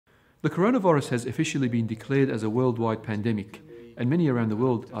The coronavirus has officially been declared as a worldwide pandemic, and many around the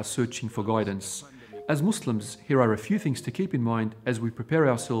world are searching for guidance. As Muslims, here are a few things to keep in mind as we prepare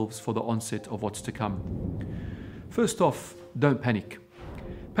ourselves for the onset of what's to come. First off, don't panic.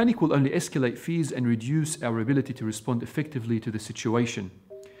 Panic will only escalate fears and reduce our ability to respond effectively to the situation.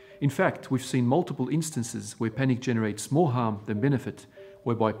 In fact, we've seen multiple instances where panic generates more harm than benefit,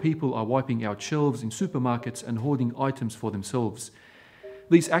 whereby people are wiping out shelves in supermarkets and hoarding items for themselves.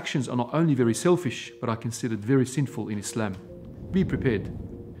 These actions are not only very selfish, but are considered very sinful in Islam. Be prepared.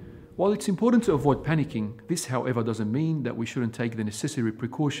 While it's important to avoid panicking, this, however, doesn't mean that we shouldn't take the necessary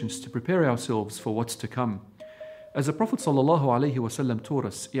precautions to prepare ourselves for what's to come. As the Prophet ﷺ taught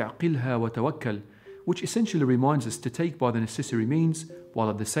us, "I'qilha wa tawakkal," which essentially reminds us to take by the necessary means, while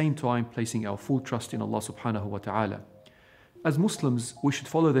at the same time placing our full trust in Allah subhanahu wa ta'ala. As Muslims, we should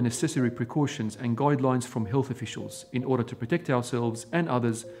follow the necessary precautions and guidelines from health officials in order to protect ourselves and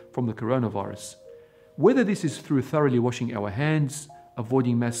others from the coronavirus. Whether this is through thoroughly washing our hands,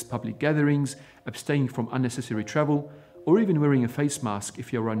 avoiding mass public gatherings, abstaining from unnecessary travel, or even wearing a face mask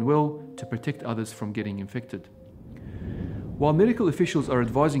if you're unwell to protect others from getting infected. While medical officials are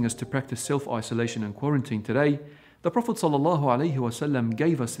advising us to practice self-isolation and quarantine today, the Prophet ﷺ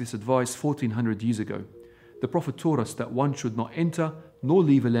gave us this advice 1400 years ago. The Prophet taught us that one should not enter nor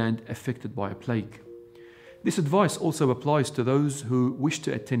leave a land affected by a plague. This advice also applies to those who wish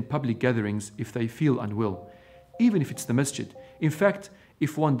to attend public gatherings if they feel unwell, even if it's the masjid. In fact,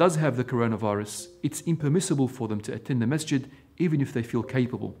 if one does have the coronavirus, it's impermissible for them to attend the masjid even if they feel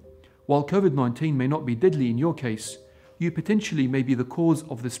capable. While COVID-19 may not be deadly in your case, you potentially may be the cause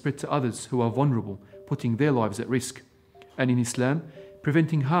of the spread to others who are vulnerable, putting their lives at risk. And in Islam,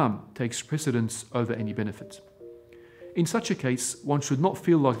 preventing harm takes precedence over any benefit. In such a case, one should not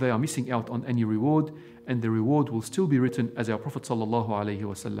feel like they are missing out on any reward, and the reward will still be written as our Prophet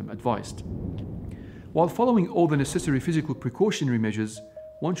ﷺ advised. While following all the necessary physical precautionary measures,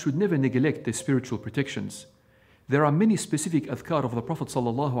 one should never neglect their spiritual protections. There are many specific adhkar of the Prophet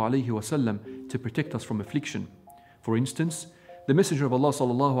ﷺ to protect us from affliction. For instance, the Messenger of Allah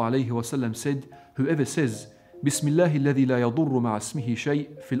ﷺ said, "Whoever says, Bismillah alladhi la yadurru ma'a ismihi shay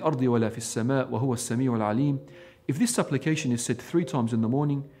fil ardi wa la fis sama' wa huwa as-sami'ul alim." If this supplication is said 3 times in the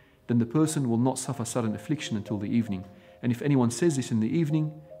morning, then the person will not suffer sudden affliction until the evening. And if anyone says this in the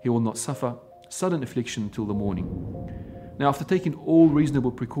evening, he will not suffer sudden affliction until the morning. Now, after taking all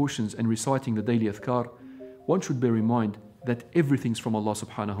reasonable precautions and reciting the daily adhkar, one should bear in mind that everything's from Allah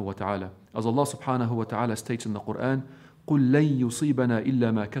subhanahu wa ta'ala. As Allah subhanahu wa ta'ala states in the Quran, قُلْ لَن يُصِيبَنَا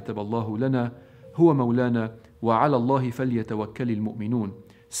إِلَّا مَا كَتَبَ اللَّهُ لَنَا هُوَ مَوْلَانَا وَعَلَى اللَّهِ فَلْيَتَوَكَّلِ الْمُؤْمِنُونَ.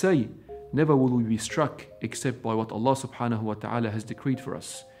 Say, never will we be struck except by what Allah subhanahu wa ta'ala has decreed for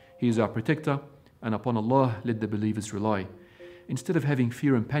us. He is our protector, and upon Allah let the believers rely. Instead of having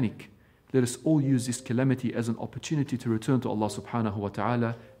fear and panic, let us all use this calamity as an opportunity to return to Allah subhanahu wa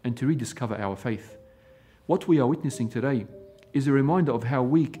ta'ala and to rediscover our faith. What we are witnessing today is a reminder of how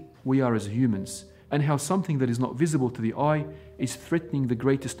weak we are as humans, and how something that is not visible to the eye is threatening the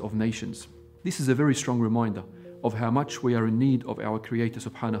greatest of nations. This is a very strong reminder of how much we are in need of our Creator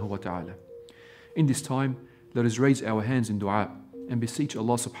subhanahu wa ta'ala. In this time, let us raise our hands in dua and beseech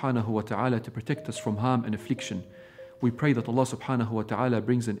Allah subhanahu wa ta'ala to protect us from harm and affliction. We pray that Allah subhanahu wa ta'ala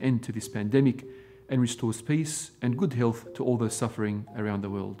brings an end to this pandemic and restores peace and good health to all those suffering around the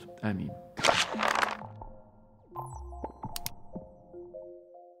world. Ameen.